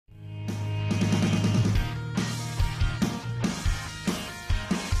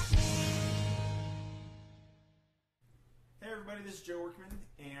everybody, this is Joe Workman,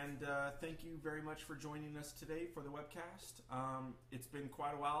 and thank you very much for joining us today for the webcast. It's been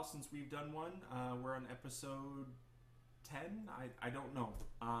quite a while since we've done one. We're on episode 10, I don't know.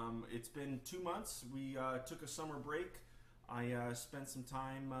 It's been 2 months. We took a summer break. I spent some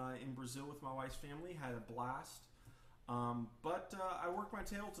time in Brazil with my wife's family, had a blast. But I worked my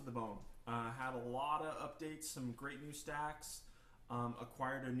tail to the bone. Had a lot of updates, some great new stacks,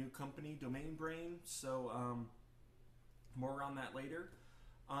 acquired a new company, Domain Brain, so more on that later.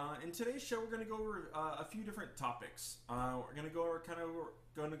 In today's show, we're going to go over a few different topics. We're going to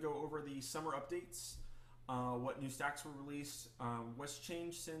go over the summer updates, what new stacks were released, what's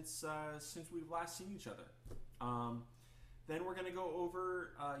changed since we've last seen each other. Then we're going to go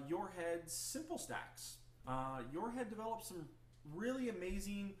over YourHead's simple stacks. YourHead developed some really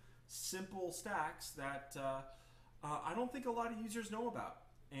amazing simple stacks that I don't think a lot of users know about.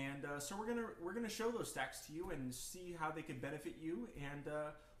 And so we're gonna show those stacks to you and see how they can benefit you, and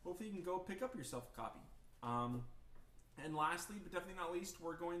hopefully you can go pick up yourself a copy. And lastly, but definitely not least,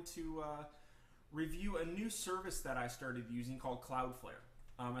 we're going to review a new service that I started using called Cloudflare.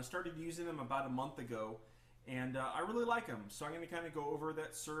 I started using them about a month ago, and I really like them. So I'm going to kind of go over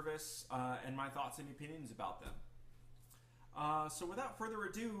that service and my thoughts and opinions about them. So without further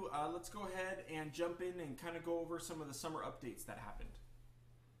ado, let's go ahead and jump in and kind of go over some of the summer updates that happened.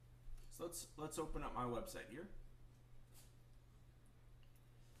 So let's open up my website here.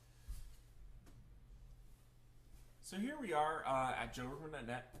 So here we are at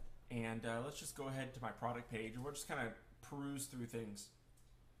joeworkman.net, and let's just go ahead to my product page, and we'll just kind of peruse through things.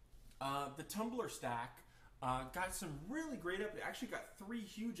 The Tumblr stack got some really great updates. Actually got 3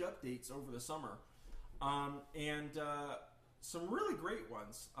 huge updates over the summer, and some really great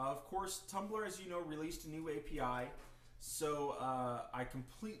ones. Of course, Tumblr, as you know, released a new API. So I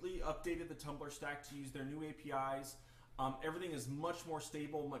completely updated the Tumblr stack to use their new APIs. Everything is much more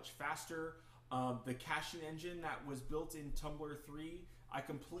stable, much faster. The caching engine that was built in Tumblr 3, I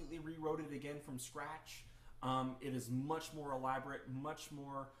completely rewrote it again from scratch. It is much more elaborate, much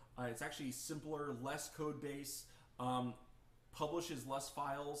more, it's actually simpler, less code base, publishes less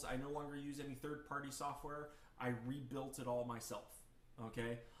files. I no longer use any third-party software. I rebuilt it all myself,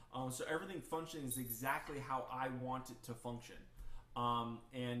 okay? So everything functions exactly how I want it to function.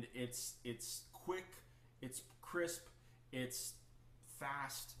 And it's quick, it's crisp, it's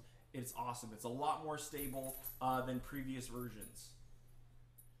fast, it's awesome. It's a lot more stable than previous versions.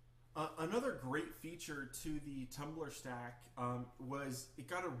 Another great feature to the Tumblr stack was it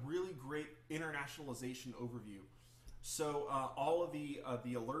got a really great internationalization overview. So all of the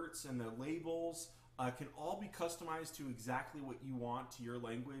alerts and the labels can all be customized to exactly what you want to your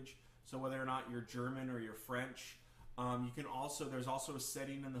language. So whether or not you're German or you're French, you can also, there's also a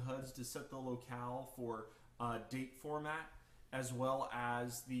setting in the HUDs to set the locale for date format, as well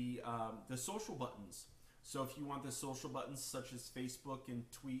as the social buttons. So if you want the social buttons such as Facebook and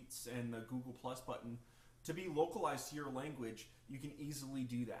tweets and the Google Plus button to be localized to your language, you can easily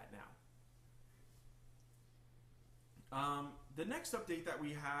do that now. The next update that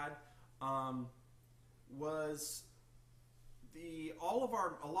we had was a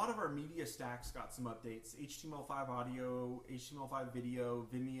lot of our media stacks got some updates. HTML5 audio, HTML5 video,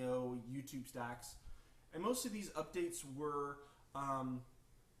 Vimeo, YouTube stacks, and most of these updates were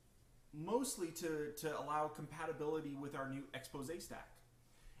mostly to allow compatibility with our new Expose stack.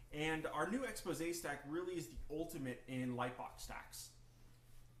 And our new Expose stack really is the ultimate in Lightbox stacks.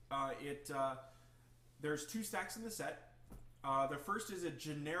 There's 2 stacks in the set. The first is a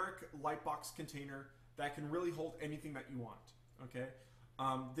generic Lightbox container that can really hold anything that you want. Okay,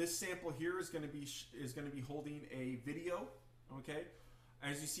 this sample here is going to be holding a video. Okay,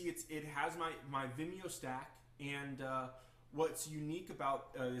 as you see, it has my Vimeo stack, and what's unique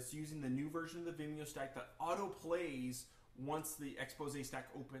about it's using the new version of the Vimeo stack that auto plays once the Expose stack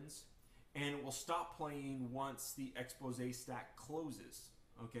opens, and it will stop playing once the Expose stack closes.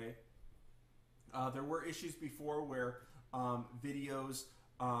 Okay, there were issues before where videos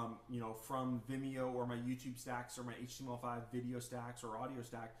from Vimeo or my YouTube stacks or my HTML5 video stacks or audio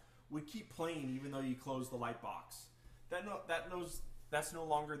stack would keep playing even though you close the Lightbox. That's no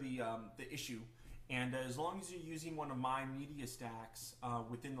longer the issue. And as long as you're using one of my media stacks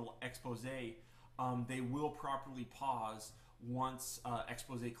within the Expose, they will properly pause once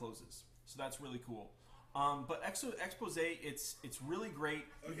Expose closes. So that's really cool. But Expose, it's really great.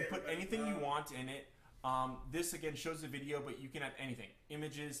 You can put anything you want in it. This again shows the video, but you can have anything: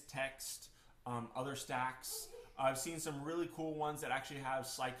 images, text, other stacks. I've seen some really cool ones that actually have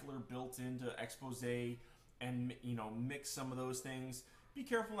Cycler built into Expose, and mix some of those things. Be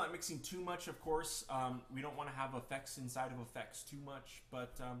careful not mixing too much, of course. We don't want to have effects inside of effects too much,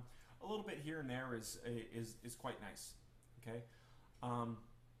 but a little bit here and there is quite nice. Okay.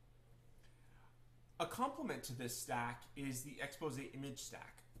 A complement to this stack is the expose image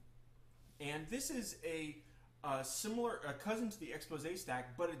stack, and this is a cousin to the expose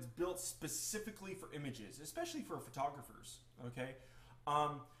stack, but it's built specifically for images, especially for photographers. Okay.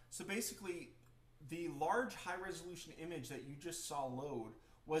 So basically, the large high-resolution image that you just saw load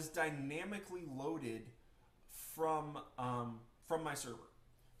was dynamically loaded from my server.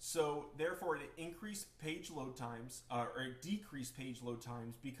 So therefore, it increased page load times, or it decreased page load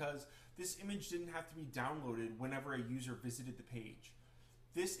times, because this image didn't have to be downloaded whenever a user visited the page.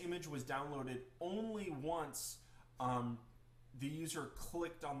 This image was downloaded only once the user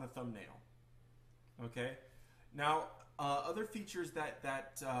clicked on the thumbnail. Okay. Now, other features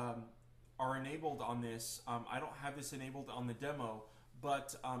that are enabled on this, I don't have this enabled on the demo,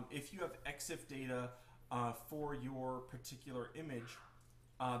 but if you have EXIF data for your particular image,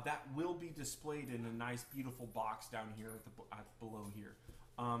 that will be displayed in a nice, beautiful box down here below here.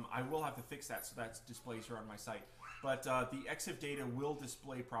 I will have to fix that so that displays here on my site. But the EXIF data will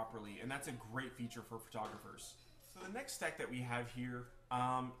display properly, and that's a great feature for photographers. So the next stack that we have here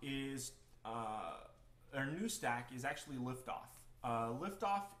is our new stack is actually Liftoff.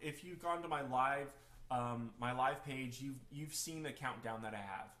 Liftoff, if you've gone to my live page, you've seen the countdown that I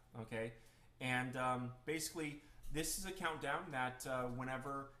have. Okay, and basically this is a countdown that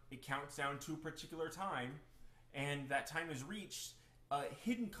whenever it counts down to a particular time, and that time is reached,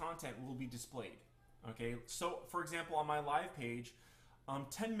 hidden content will be displayed. Okay, so for example, on my live page,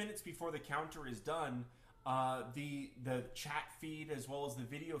 10 minutes before the counter is done, the chat feed as well as the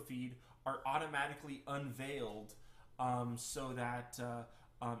video feed are automatically unveiled, so that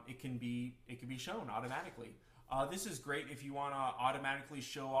it can be shown automatically. This is great if you want to automatically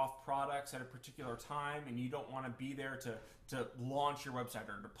show off products at a particular time and you don't want to be there to launch your website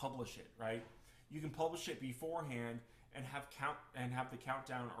or to publish it, right? You can publish it beforehand and have the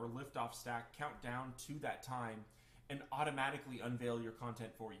countdown or Liftoff stack count down to that time and automatically unveil your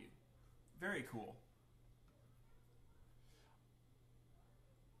content for you. Very cool.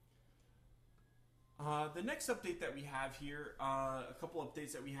 The next update that we have here, a couple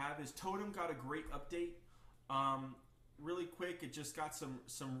updates that we have, is Totem got a great update. Really quick, it just got some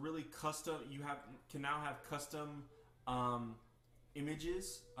really custom. You can now have custom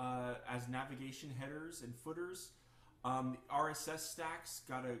images as navigation headers and footers. The RSS stacks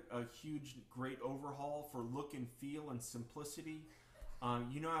got a huge, great overhaul for look and feel and simplicity.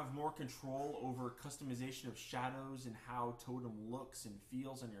 You now have more control over customization of shadows and how Totem looks and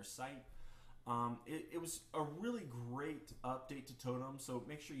feels on your site. It was a really great update to Totem, so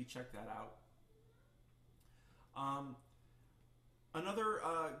make sure you check that out. Another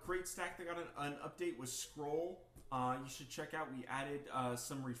great stack that got an update was Scroll. You should check out, we added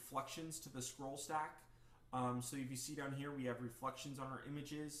some reflections to the Scroll stack. So if you see down here, we have reflections on our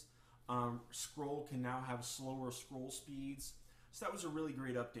images. Scroll can now have slower scroll speeds. So that was a really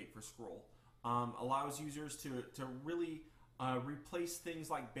great update for Scroll. Allows users to really replace things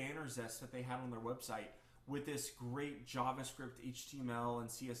like banner zest that they had on their website with this great JavaScript, HTML, and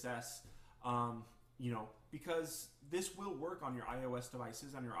CSS. Because this will work on your iOS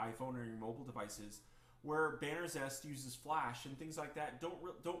devices, on your iPhone or your mobile devices, where banner zest uses Flash and things like that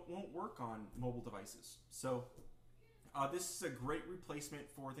won't work on mobile devices. So this is a great replacement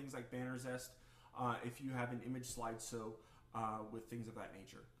for things like banner zest if you have an image slideshow with things of that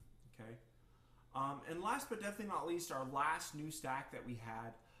nature. Okay. And last but definitely not least, our last new stack that we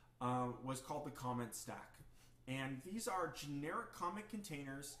had was called the comment stack. And these are generic comment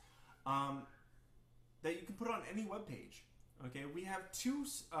containers that you can put on any web page. Okay, we have two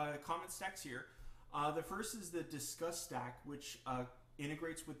comment stacks here. The first is the Discuss stack, which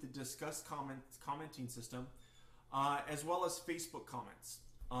integrates with the Discuss commenting system, as well as Facebook comments.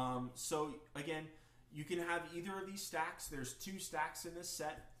 So again, you can have either of these stacks. There's two stacks in this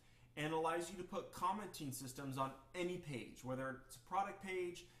set, and allows you to put commenting systems on any page, whether it's a product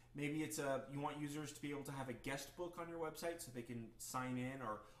page, maybe it's you want users to be able to have a guest book on your website so they can sign in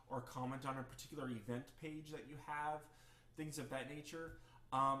or comment on a particular event page that you have, things of that nature.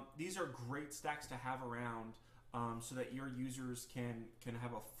 These are great stacks to have around so that your users can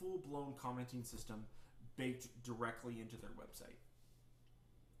have a full-blown commenting system baked directly into their website.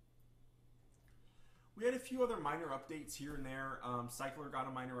 We had a few other minor updates here and there. Cycler got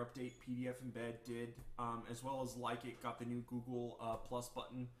a minor update, PDF Embed did, as well as Like It got the new Google Plus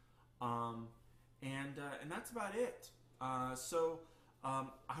button, and that's about it. So I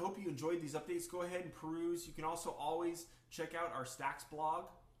hope you enjoyed these updates. Go ahead and peruse. You can also always check out our Stacks blog,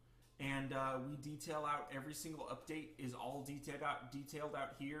 and we detail out every single update is all detailed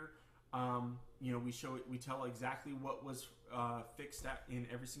out here. You know, we tell exactly what was fixed in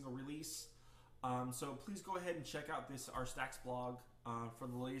every single release. So please go ahead and check out our Stacks blog for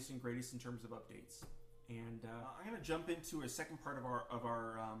the latest and greatest in terms of updates. And I'm going to jump into a second part of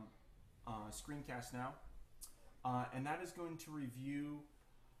our screencast now, and that is going to review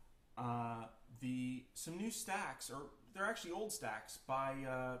some new stacks, or they're actually old stacks by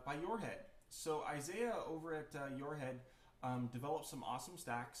YourHead. So Isaiah over at YourHead developed some awesome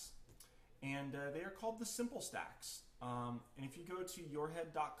stacks, and they are called the Simple Stacks. And if you go to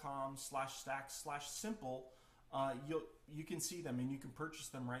yourhead.com/stacks/simple, you can see them and you can purchase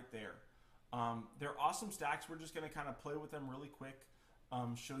them right there. They're awesome stacks. We're just going to kind of play with them really quick,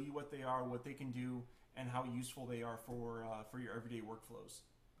 show you what they are, what they can do, and how useful they are for your everyday workflows.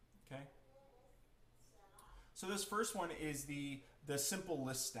 Okay. So this first one is the simple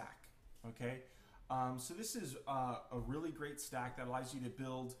list stack. Okay. So this is a really great stack that allows you to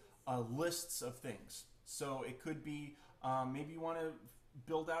build lists of things. So it could be maybe you want to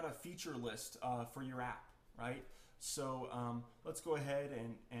build out a feature list for your app, right? So let's go ahead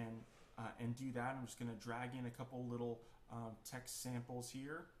and do that. I'm just going to drag in a couple little text samples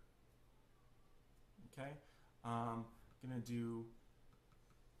here. Okay, I'm going to do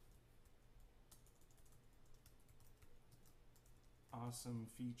awesome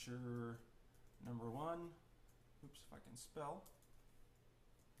feature number 1. Oops, if I can spell.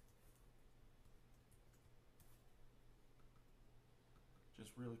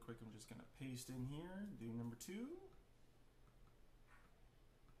 Just really quick, I'm just going to paste in here, do number 2.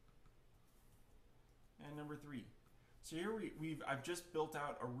 And number 3. So here I've just built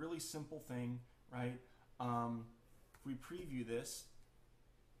out a really simple thing, right? If we preview this,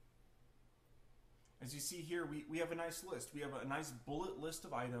 as you see here, we have a nice list. We have a nice bullet list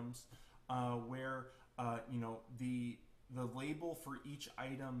of items where you know, the label for each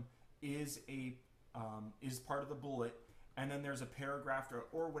item is part of the bullet, and then there's a paragraph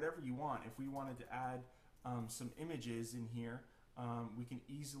or whatever you want. If we wanted to add some images in here, we can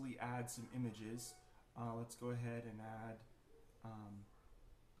easily add some images. Let's go ahead and add. I'll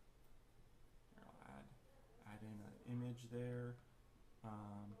add in an image there,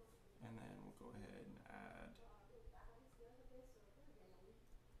 and then we'll go ahead and add.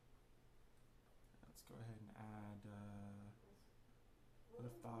 Let's go ahead and add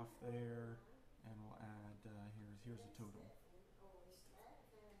lift off there, and we'll add here's a total.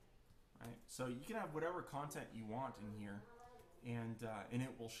 Right. So you can have whatever content you want in here, and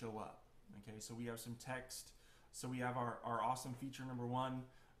it will show up. Okay, so we have some text. So we have our awesome feature number 1,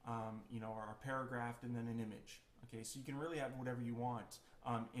 you know, our paragraph, and then an image. Okay, so you can really have whatever you want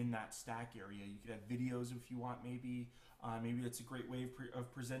in that stack area. You could have videos if you want, maybe. Maybe it's a great way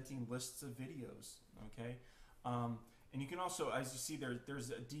of presenting lists of videos. Okay, and you can also, as you see,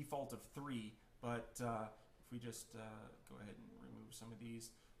 there's a default of 3, but if we just go ahead and remove some of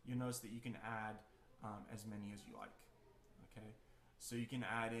these, you'll notice that you can add as many as you like. Okay, so you can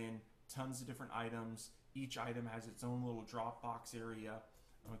add in tons of different items. Each item has its own little Dropbox area.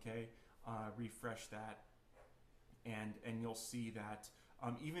 Okay, refresh that, and you'll see that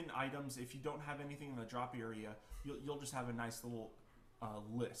even items, if you don't have anything in the drop area, you'll just have a nice little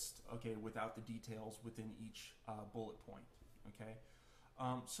list. Okay, without the details within each bullet point. Okay,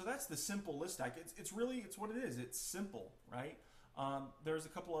 so that's the simple list stack. It's what it is. It's simple, right? There's a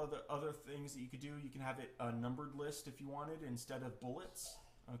couple other things that you could do. You can have it a numbered list if you wanted instead of bullets.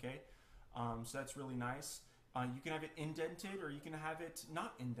 Okay. So that's really nice. You can have it indented, or you can have it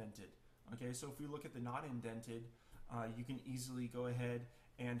not indented. Okay, so if we look at the not indented, you can easily go ahead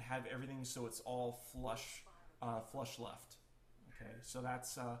and have everything so it's all flush left. Okay, so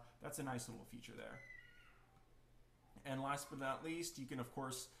that's a nice little feature there. And last but not least, you can, of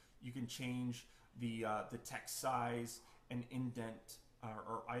course, change the text size and indent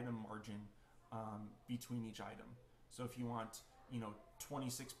or item margin between each item. So if you want, you know,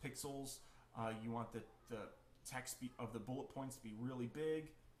 26 pixels, you want the text of the bullet points to be really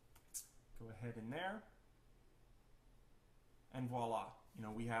big, go ahead in there, and voila, you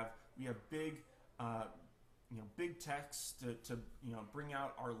know, we have big big text to bring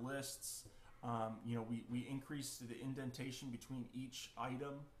out our lists. You know, we increase the indentation between each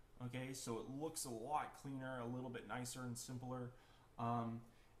item. Okay, so it looks a lot cleaner, a little bit nicer and simpler,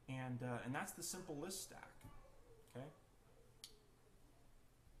 and that's the simple list stack. Okay.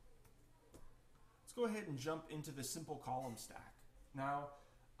 Let's go ahead and jump into the simple column stack. Now,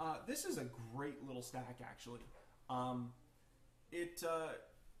 this is a great little stack, actually.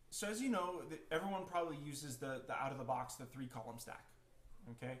 so as you know, everyone probably uses the out of the box, the 3-column stack.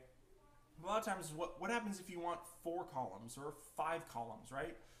 Okay. A lot of times, what happens if you want 4 columns or 5 columns,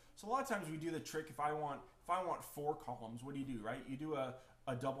 right? So a lot of times we do the trick. If I want 4 columns, what do? Right? You do a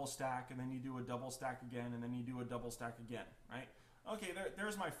double stack, and then you do a double stack again, and then you do a double stack again, right? Okay,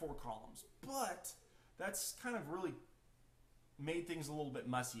 there's my 4 columns, but that's kind of really made things a little bit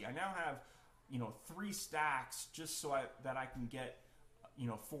messy. I now have 3 stacks just so that I can get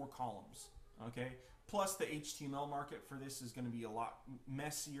 4 columns. Okay. Plus, the HTML market for this is going to be a lot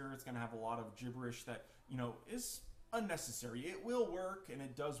messier. It's going to have a lot of gibberish that is unnecessary. It will work, and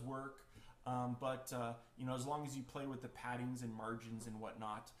it does work, but as long as you play with the paddings and margins and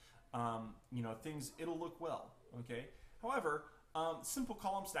whatnot, it'll look well. Okay. However, simple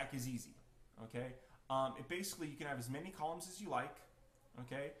column stack is easy. Okay. It basically, you can have as many columns as you like.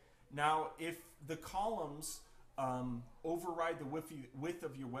 Okay. Now, if the columns override the width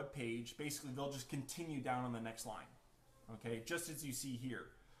of your web page, basically they'll just continue down on the next line. Okay, just as you see here.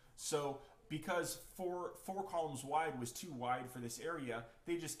 So because four columns wide was too wide for this area,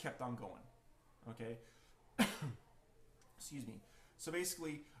 they just kept on going. Okay. Excuse me. So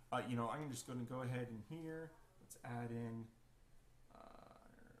basically, I'm just going to go ahead and here, let's add in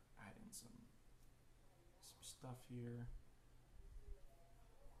some stuff here.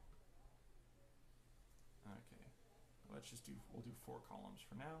 Okay, we'll do 4 columns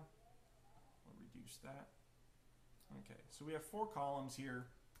for now. We'll reduce that. Okay, so we have 4 columns here.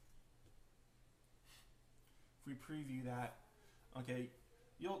 If we preview that, okay,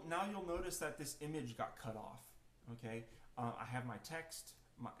 you'll notice that this image got cut off. Okay, I have my text,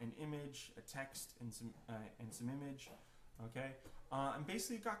 an image, a text, and some image. Okay, and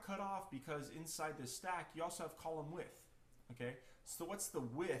basically it got cut off because inside this stack you also have column width. Okay, so what's the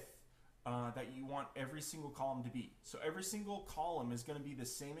width that you want every single column to be? So every single column is going to be the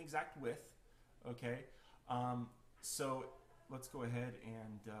same exact width. Okay, so let's go ahead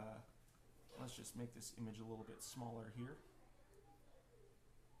and let's just make this image a little bit smaller here.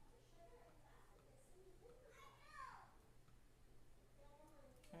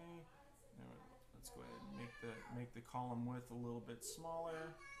 Okay, now let's go ahead and make the column width a little bit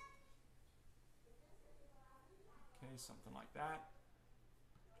smaller. Okay, something like that.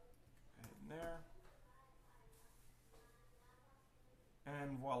 Ahead in there.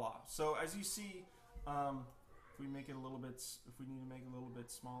 And voila. So as you see, if we make it a little bit, if we need to make it a little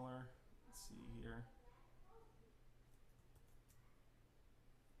bit smaller, let's see here.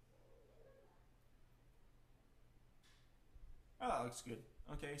 Oh, that looks good.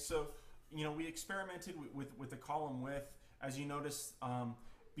 Okay, so we experimented with the column width. As you notice,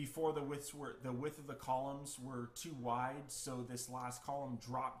 before the width of the columns were too wide, so this last column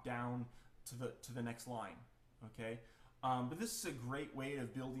dropped down to the next line. Okay, but this is a great way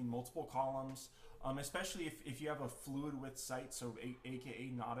of building multiple columns, especially if you have a fluid width site, so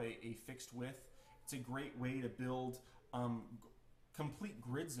aka not a fixed width. It's a great way to build complete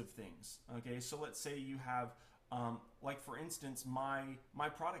grids of things. Okay, so let's say you have like for instance, my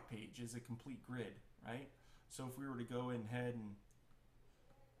product page is a complete grid, right? So if we were to go ahead and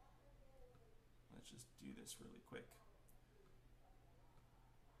let's just do this really quick.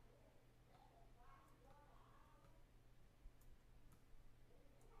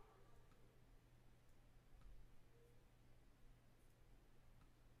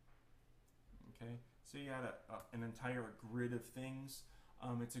 Okay, so you had an entire grid of things.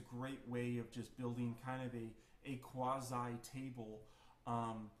 It's a great way of just building kind of a quasi table.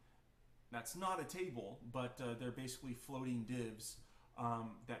 That's not a table, but they're basically floating divs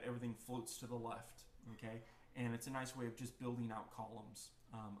that everything floats to the left. Okay, and it's a nice way of just building out columns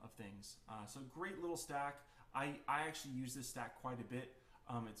of things. So great little stack. I actually use this stack quite a bit.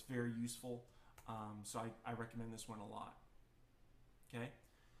 It's very useful. So I recommend this one a lot. Okay.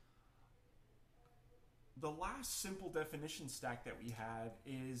 The last simple definition stack that we have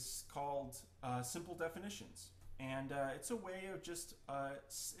is called simple definitions, and it's a way of just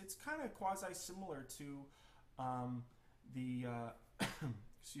it's kind of quasi similar to the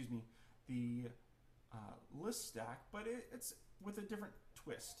excuse me, the list stack, but it's with a different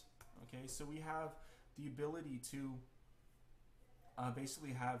twist. Okay, so we have the ability to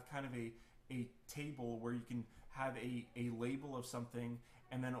basically have kind of a table where you can have a label of something,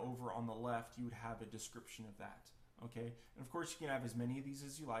 and then over on the left you would have a description of that. Okay, and of course you can have as many of these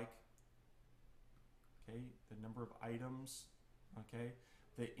as you like. Okay, the number of items. Okay,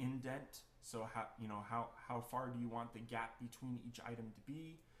 the indent. So how far do you want the gap between each item to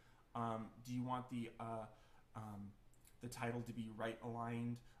be? Do you want the title to be right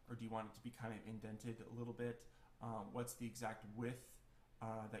aligned, or do you want it to be kind of indented a little bit? what's the exact width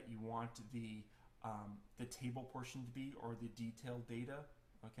that you want the table portion to be, or the detailed data,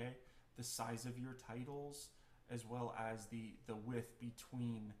 okay? The size of your titles, as well as the width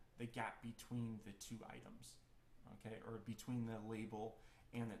between, the gap between the two items, okay? Or between the label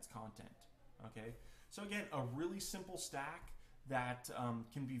and its content, okay? So again, a really simple stack that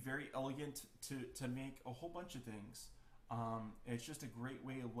can be very elegant to make a whole bunch of things. It's just a great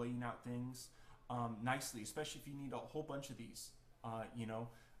way of laying out things nicely, especially if you need a whole bunch of these.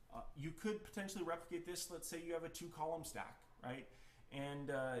 You could potentially replicate this. Let's say you have a 2-column stack, right?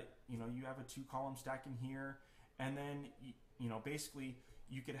 And you have a 2-column stack in here, and then basically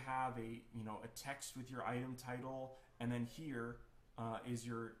you could have a text with your item title, and then here is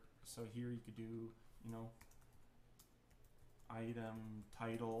your, so here you could do item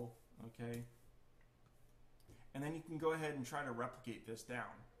title, okay? And then you can go ahead and try to replicate this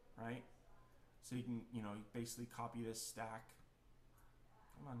down, right? So you can, basically copy this stack.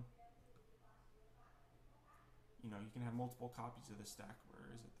 Come on. You can have multiple copies of this stack. Where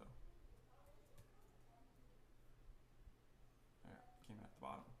is it though? There, it came at the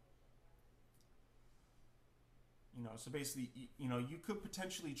bottom. So basically, you could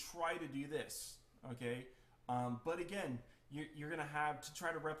potentially try to do this, okay? But again, you're going to have to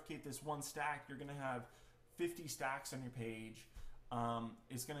try to replicate this one stack. You're going to have 50 stacks on your page.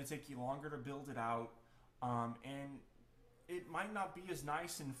 It's going to take you longer to build it out, and it might not be as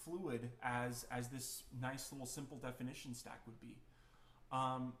nice and fluid as this nice little simple definition stack would be.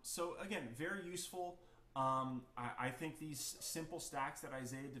 So again, very useful. I think these simple stacks that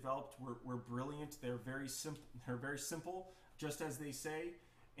Isaiah developed were brilliant. They're very simple. They're very simple, just as they say.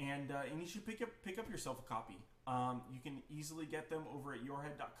 And you should pick up yourself a copy. You can easily get them over at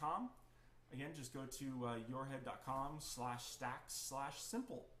YourHead.com. Again, just go to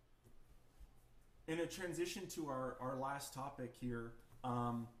YourHead.com/stacks/simple. In a transition to our last topic here,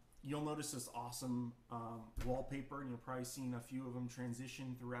 you'll notice this awesome wallpaper, and you'll probably seen a few of them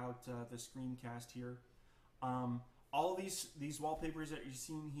transition throughout the screencast here. All of these wallpapers that you're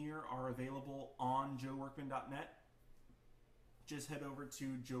seeing here are available on joeworkman.net. Just head over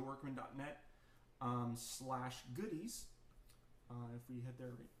to joeworkman.net /goodies. If we head there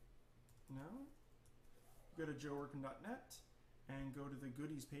right now, go to joeworkman.net and go to the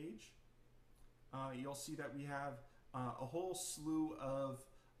goodies page. You'll see that we have a whole slew of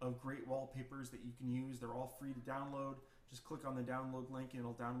great wallpapers that you can use. They're all free to download. Just click on the download link and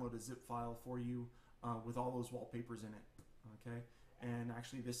it'll download a zip file for you with all those wallpapers in it. Okay, and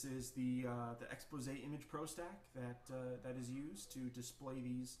actually this is the Expose Image Pro stack that is used to display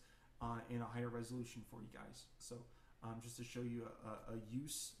these in a higher resolution for you guys. So just to show you a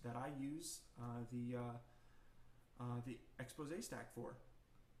use that I use the Expose stack for.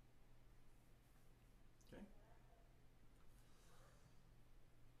 Okay.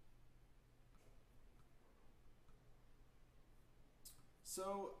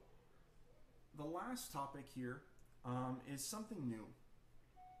 So the last topic here is something new.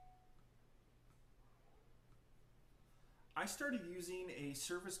 I started using a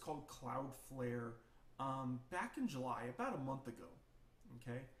service called Cloudflare back in July, about a month ago.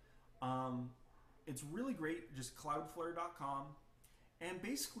 Okay, it's really great. Just cloudflare.com, and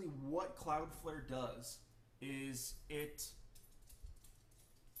basically what Cloudflare does is it's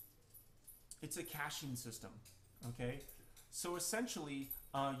a caching system. Okay, so essentially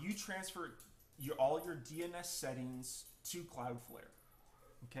you transfer all your DNS settings to Cloudflare.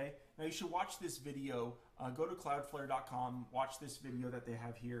 Okay, now you should watch this video. Go to cloudflare.com, watch this video that they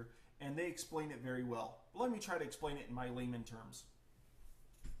have here, and they explain it very well. But let me try to explain it in my layman terms.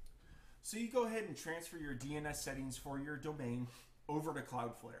 So you go ahead and transfer your DNS settings for your domain over to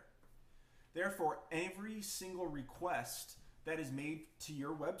Cloudflare. Therefore, every single request that is made to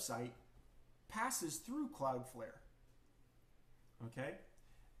your website passes through Cloudflare. Okay?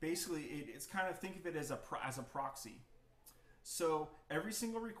 Basically, it's kind of, think of it as a proxy. So every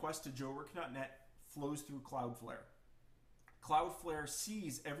single request to joework.net flows through Cloudflare. Cloudflare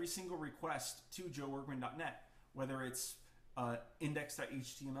sees every single request to joeworkman.net, whether it's an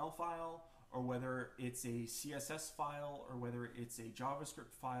index.html file, or whether it's a CSS file, or whether it's a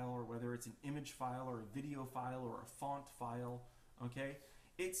JavaScript file, or whether it's an image file, or a video file, or a font file. Okay?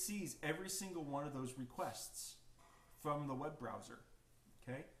 It sees every single one of those requests from the web browser.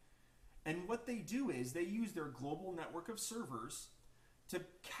 Okay? And what they do is they use their global network of servers to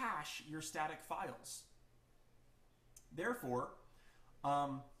cache your static files. Therefore,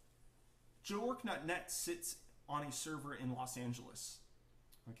 joework.net sits on a server in Los Angeles.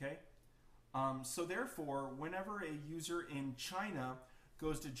 Okay? So therefore, whenever a user in China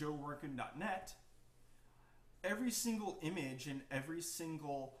goes to joework.net, every single image and every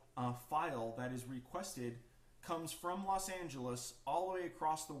single file that is requested comes from Los Angeles all the way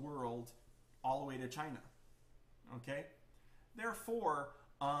across the world, all the way to China. Okay? Therefore,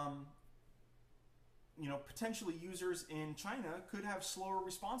 potentially users in China could have slower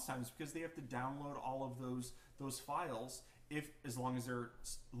response times because they have to download all of those files, as long as their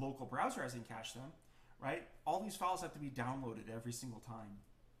local browser hasn't cached them, right? All these files have to be downloaded every single time.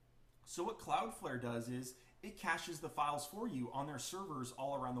 So what Cloudflare does is it caches the files for you on their servers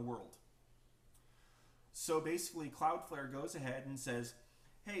all around the world. So basically, Cloudflare goes ahead and says,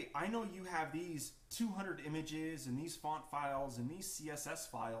 hey, I know you have these 200 images and these font files and these CSS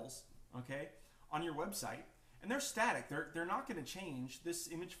files, okay, on your website, and they're static. They're not going to change. This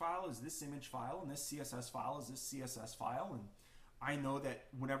image file is this image file, and this CSS file is this CSS file, and I know that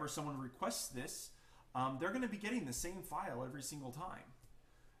whenever someone requests this, they're going to be getting the same file every single time.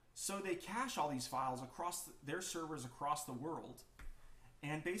 So they cache all these files across their servers across the world,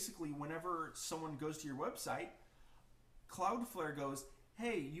 and basically whenever someone goes to your website, Cloudflare goes,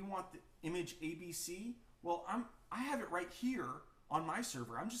 hey, you want the image ABC? Well, I have it right here on my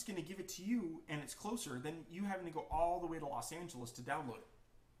server. I'm just going to give it to you, and it's closer than you having to go all the way to Los Angeles to download it.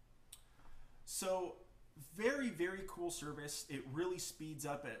 So very, very cool service. It really speeds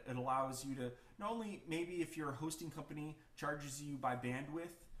up. It allows you to, not only maybe if your hosting company charges you by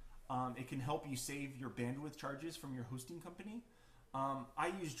bandwidth, it can help you save your bandwidth charges from your hosting company.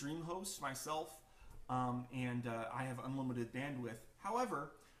 I use DreamHost myself, and I have unlimited bandwidth.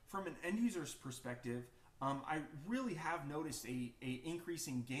 However, from an end user's perspective, I really have noticed a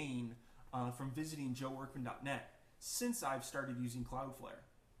increasing gain from visiting joeworkman.net since I've started using Cloudflare.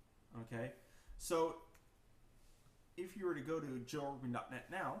 Okay, so if you were to go to joeworkman.net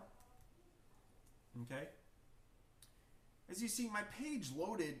now, okay, as you see, my page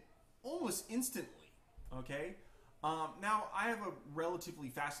loaded almost instantly. Okay, now I have a relatively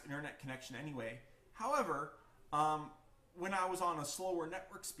fast internet connection anyway. However, when I was on a slower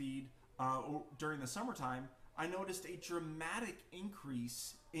network speed during the summertime, I noticed a dramatic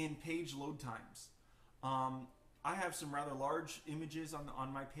increase in page load times. I have some rather large images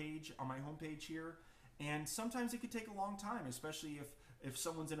on my page, on my homepage here, and sometimes it could take a long time, especially if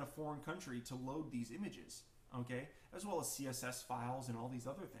someone's in a foreign country, to load these images, okay, as well as CSS files and all these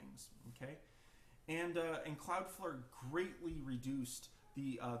other things, okay. And Cloudflare greatly reduced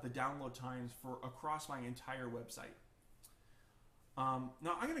the download times across my entire website.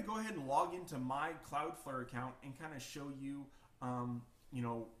 Now I'm going to go ahead and log into my Cloudflare account and kind of show you,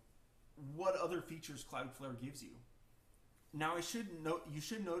 what other features Cloudflare gives you. Now you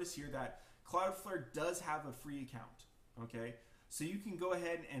should notice here that Cloudflare does have a free account. Okay, so you can go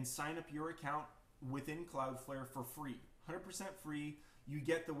ahead and sign up your account within Cloudflare for free, 100% free. You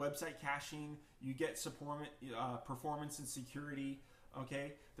get the website caching, you get support, performance and security.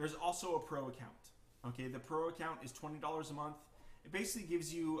 Okay, there's also a pro account. Okay, the pro account is $20 a month. It basically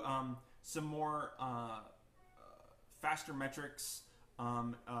gives you some more faster metrics,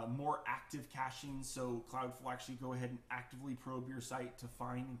 more active caching, so Cloudflare will actually go ahead and actively probe your site to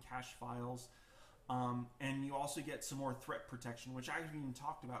find and cache files. And you also get some more threat protection, which I haven't even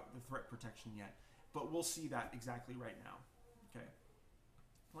talked about the threat protection yet, but we'll see that exactly right now. Okay,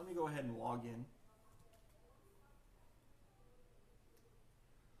 let me go ahead and log in.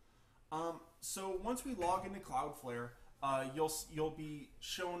 So once we log into Cloudflare, you'll be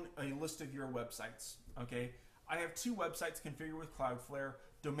shown a list of your websites. Okay, I have two websites configured with Cloudflare: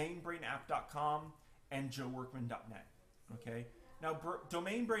 domainbrainapp.com and joeworkman.net. Okay, now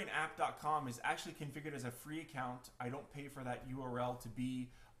domainbrainapp.com is actually configured as a free account. I don't pay for that URL to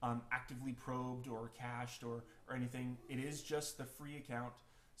be actively probed or cached or anything. It is just the free account.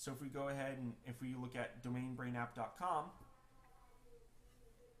 So if we go ahead and if we look at domainbrainapp.com,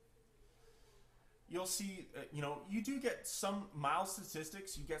 you'll see, you do get some mild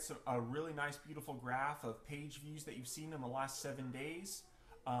statistics. You get a really nice, beautiful graph of page views that you've seen in the last 7 days.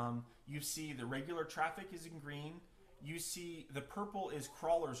 You see the regular traffic is in green. You see the purple is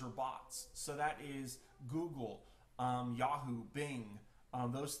crawlers or bots. So that is Google, Yahoo, Bing,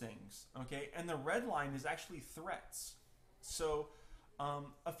 those things. Okay, and the red line is actually threats. So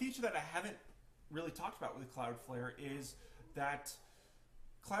a feature that I haven't really talked about with Cloudflare is that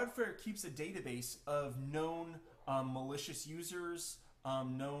Cloudflare keeps a database of known malicious users,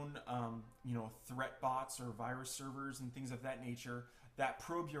 known threat bots or virus servers and things of that nature that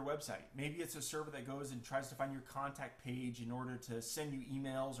probe your website. Maybe it's a server that goes and tries to find your contact page in order to send you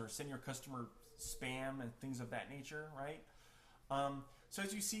emails or send your customer spam and things of that nature, right? So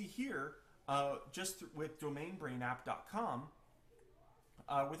as you see here, with domainbrainapp.com,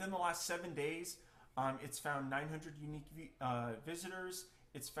 within the last 7 days, It's found 900 unique visitors.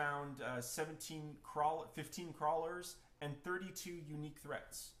 It's found 15 crawlers and 32 unique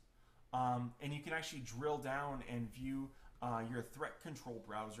threats. And you can actually drill down and view your threat control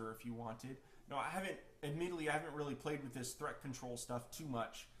browser if you wanted. Now, admittedly, I haven't really played with this threat control stuff too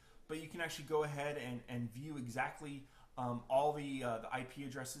much, but you can actually go ahead and view exactly all the IP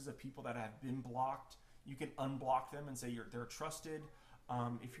addresses of people that have been blocked. You can unblock them and say they're trusted.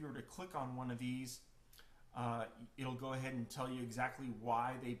 If you were to click on one of these, it'll go ahead and tell you exactly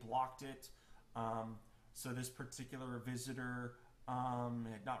why they blocked it. So this particular visitor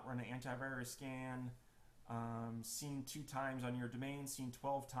had not run an antivirus scan, seen 2 times on your domain, seen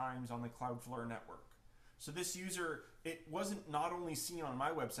 12 times on the Cloudflare network. So this user, it wasn't not only seen on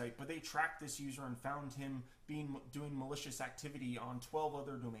my website, but they tracked this user and found him doing malicious activity on 12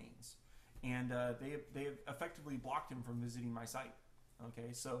 other domains. And they have effectively blocked him from visiting my site.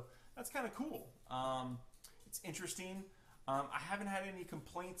 Okay, so that's kind of cool. It's interesting. I haven't had any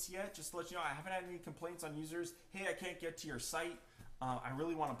complaints yet. Just to let you know, I haven't had any complaints on users. Hey, I can't get to your site. I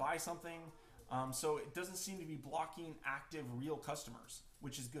really want to buy something. So it doesn't seem to be blocking active, real customers,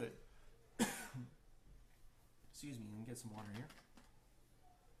 which is good. Excuse me, let me get some water here.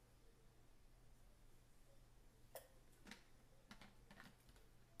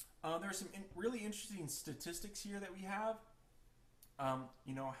 There's some really interesting statistics here that we have.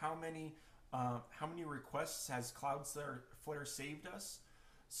 You know, how many requests has Cloudflare saved us?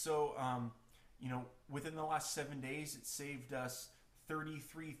 So, you know, within the last 7 days, it saved us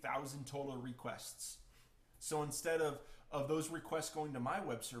 33,000 total requests. So instead of those requests going to my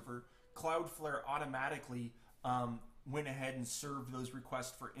web server, Cloudflare automatically went ahead and served those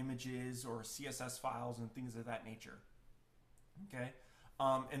requests for images or CSS files and things of that nature. Okay,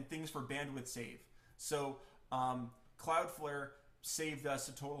 and things for bandwidth save. So Cloudflare saved us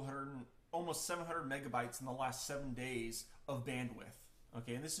a total almost 700 megabytes in the last 7 days of bandwidth.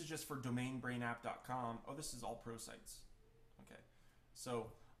 Okay, and this is just for domainbrainapp.com. Oh, this is all pro sites. Okay,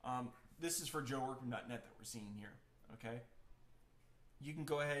 so this is for joeworkman.net that we're seeing here. Okay, you can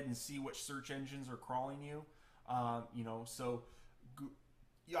go ahead and see which search engines are crawling you. You know, so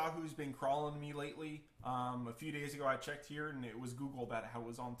Yahoo's been crawling me lately. A few days ago I checked here and it was Google that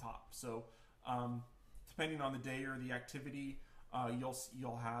was on top. So depending on the day or the activity,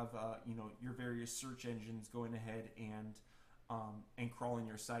 you'll have you know, your various search engines going ahead and crawling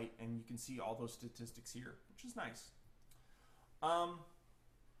your site, and you can see all those statistics here, which is nice.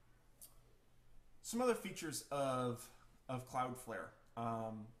 Some other features of Cloudflare,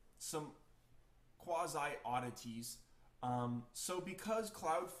 some quasi oddities. So because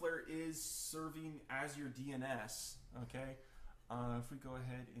Cloudflare is serving as your DNS, okay, if we go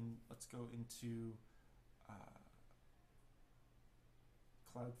ahead and let's go into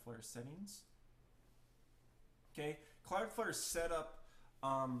Cloudflare settings. Okay, Cloudflare set up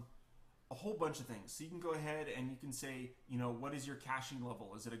a whole bunch of things. So you can go ahead and you can say, you know, what is your caching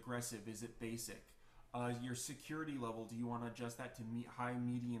level? Is it aggressive? Is it basic? Your security level, do you want to adjust that to high,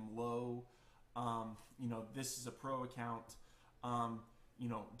 medium, low? You know, this is a pro account. You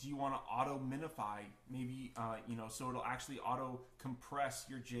know, do you want to auto minify? Maybe, you know, so it'll actually auto compress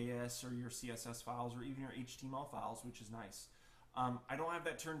your JS or your CSS files or even your HTML files, which is nice. I don't have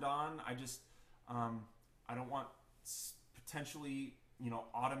that turned on. I just, I don't want potentially, you know,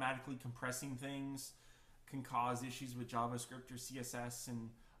 automatically compressing things can cause issues with JavaScript or CSS and,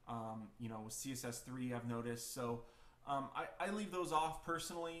 you know, with CSS3 I've noticed. So I leave those off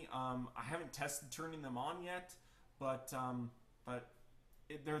personally. I haven't tested turning them on yet, but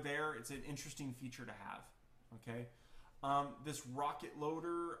they're there. It's an interesting feature to have. Okay, this rocket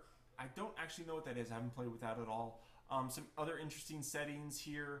loader, I don't actually know what that is. I haven't played with that at all. Some other interesting settings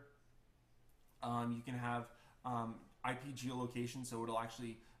here. You can have IP geolocation, so it'll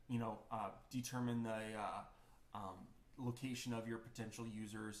actually, you know, determine the location of your potential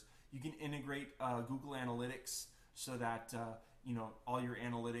users. You can integrate Google Analytics so that you know, all your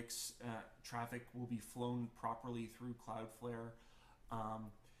analytics traffic will be flown properly through Cloudflare.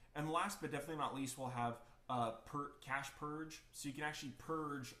 And last but definitely not least, we'll have cache purge. So you can actually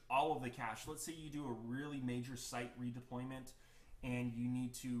purge all of the cache. Let's say you do a really major site redeployment and you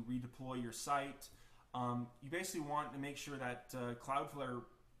need to redeploy your site. You basically want to make sure that Cloudflare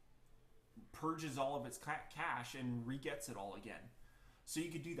purges all of its cache and re-gets it all again. So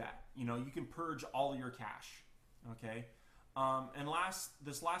you could do that. You know, you can purge all of your cache. Okay. And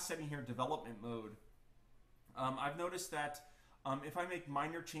this last setting here, development mode. I've noticed that if I make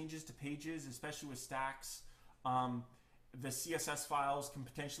minor changes to pages, especially with stacks, the CSS files can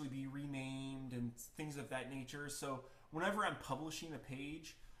potentially be renamed and things of that nature. So whenever I'm publishing a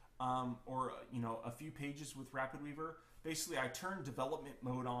page, or a few pages with RapidWeaver, basically I turn development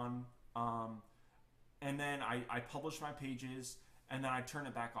mode on, and then I publish my pages, and then I turn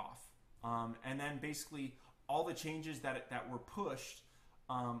it back off. And then basically all the changes that were pushed,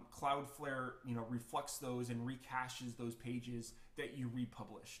 Cloudflare reflects those and recaches those pages that you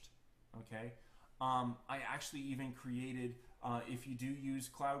republished. Okay. I actually even created, if you do use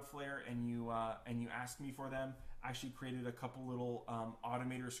Cloudflare and you ask me for them, I actually created a couple little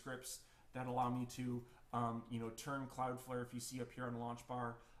automator scripts that allow me to turn Cloudflare, if you see up here on the launch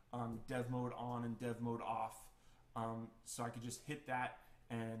bar, dev mode on and dev mode off. So I could just hit that,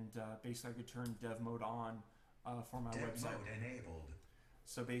 and basically I could turn dev mode on for my dev website. Mode enabled.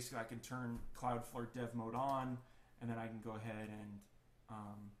 So basically I can turn Cloudflare dev mode on, and then I can go ahead and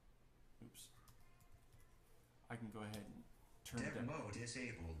I can go ahead and turn dev mode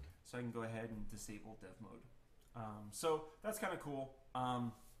disabled. So I can go ahead and disable dev mode. So that's kind of cool.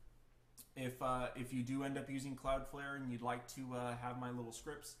 If you do end up using Cloudflare and you'd like to have my little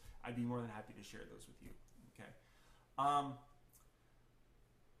scripts, I'd be more than happy to share those with you. Okay.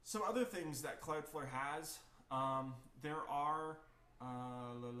 Some other things that Cloudflare has. There are where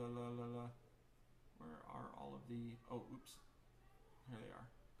are all of the here they are,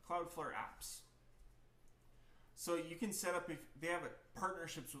 Cloudflare apps. So you can set up, if they have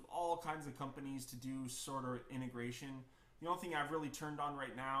partnerships with all kinds of companies to do sort of integration. The only thing I've really turned on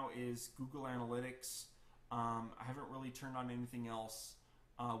right now is Google Analytics. I haven't really turned on anything else.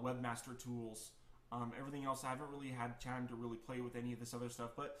 Webmaster Tools. Everything else, I haven't really had time to really play with any of this other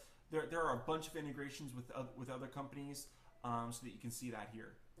stuff. But there are a bunch of integrations with other companies, so that you can see that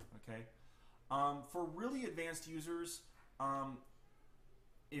here. Okay. For really advanced users,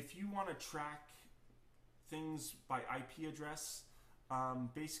 if you want to track things by IP address,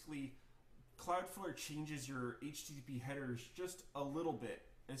 basically Cloudflare changes your HTTP headers just a little bit.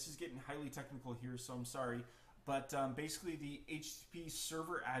 This is getting highly technical here, so I'm sorry. But basically the HTTP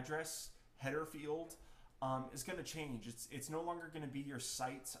server address header field is going to change. It's no longer going to be your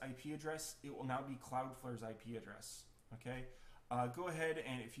site's IP address. It will now be Cloudflare's IP address. Okay. Go ahead,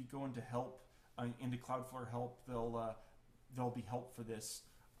 and if you go into help, into Cloudflare help, there'll be help for this.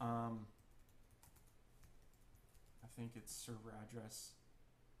 I think it's server address.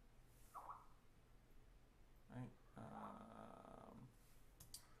 Right.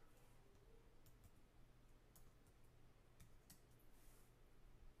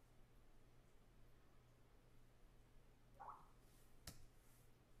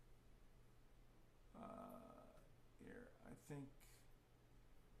 Here, I think,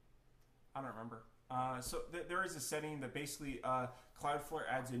 I don't remember. So there is a setting that basically Cloudflare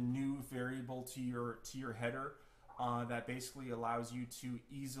adds a new variable to your header that basically allows you to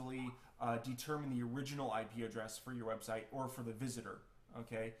easily determine the original IP address for your website or for the visitor.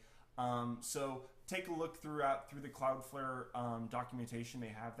 Okay, so take a look through the Cloudflare documentation.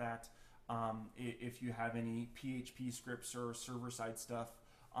 They have that. If you have any PHP scripts or server-side stuff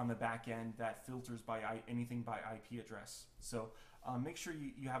on the back end that filters by anything by IP address. So make sure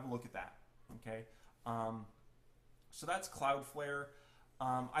you have a look at that. Okay, so that's Cloudflare.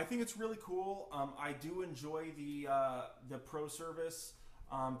 I think it's really cool. I do enjoy the Pro service.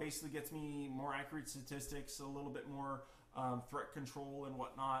 Basically gets me more accurate statistics, a little bit more threat control and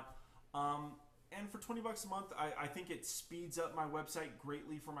whatnot. And for $20 a month, I think it speeds up my website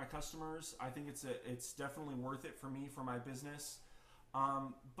greatly for my customers. I think it's definitely worth it for me, for my business.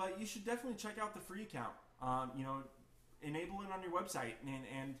 But you should definitely check out the free account. Enable it on your website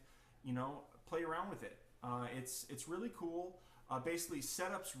and play around with it. It's really cool. Basically,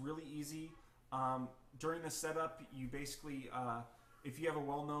 setup's really easy. During the setup, you basically, if you have a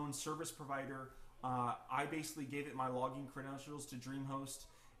well-known service provider, I basically gave it my login credentials to DreamHost.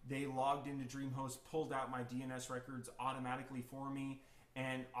 They logged into DreamHost, pulled out my DNS records automatically for me,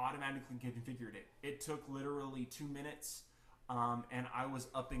 and automatically configured it. It took literally 2 minutes, and I was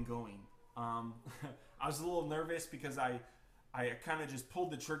up and going. I was a little nervous because I kind of just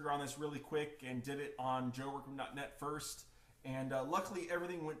pulled the trigger on this really quick and did it on joeworkman.net first. And luckily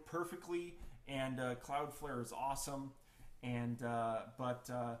everything went perfectly, and Cloudflare is awesome. And but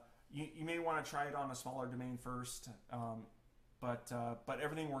you may want to try it on a smaller domain first. But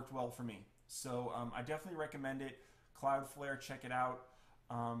everything worked well for me. So I definitely recommend it. Cloudflare, check it out.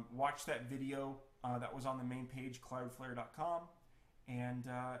 Watch that video that was on the main page, cloudflare.com, and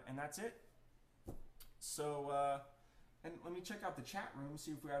that's it. So and let me check out the chat room,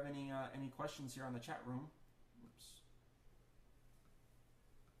 see if we have any questions here on the chat room. Oops.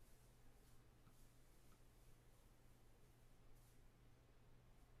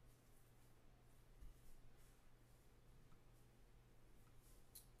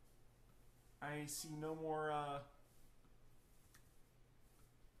 I see no more,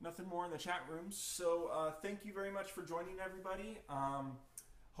 nothing more in the chat rooms. So thank you very much for joining, everybody.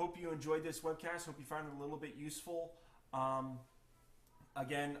 Hope you enjoyed this webcast. Hope you found it a little bit useful.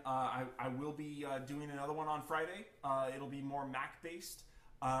 Again, I will be doing another one on Friday. It'll be more Mac-based,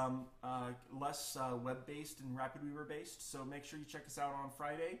 less web-based and RapidWeaver-based. So make sure you check us out on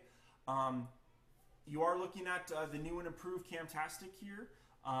Friday. You are looking at the new and improved Camtastic here,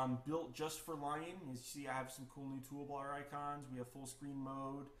 built just for Lion. You see I have some cool new toolbar icons. We have full screen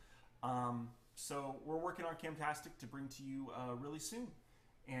mode. So we're working on Camtastic to bring to you really soon.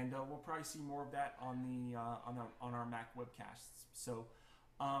 And we'll probably see more of that on our Mac webcasts. So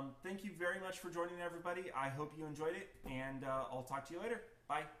thank you very much for joining, everybody. I hope you enjoyed it, and I'll talk to you later.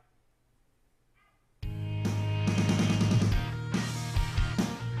 Bye.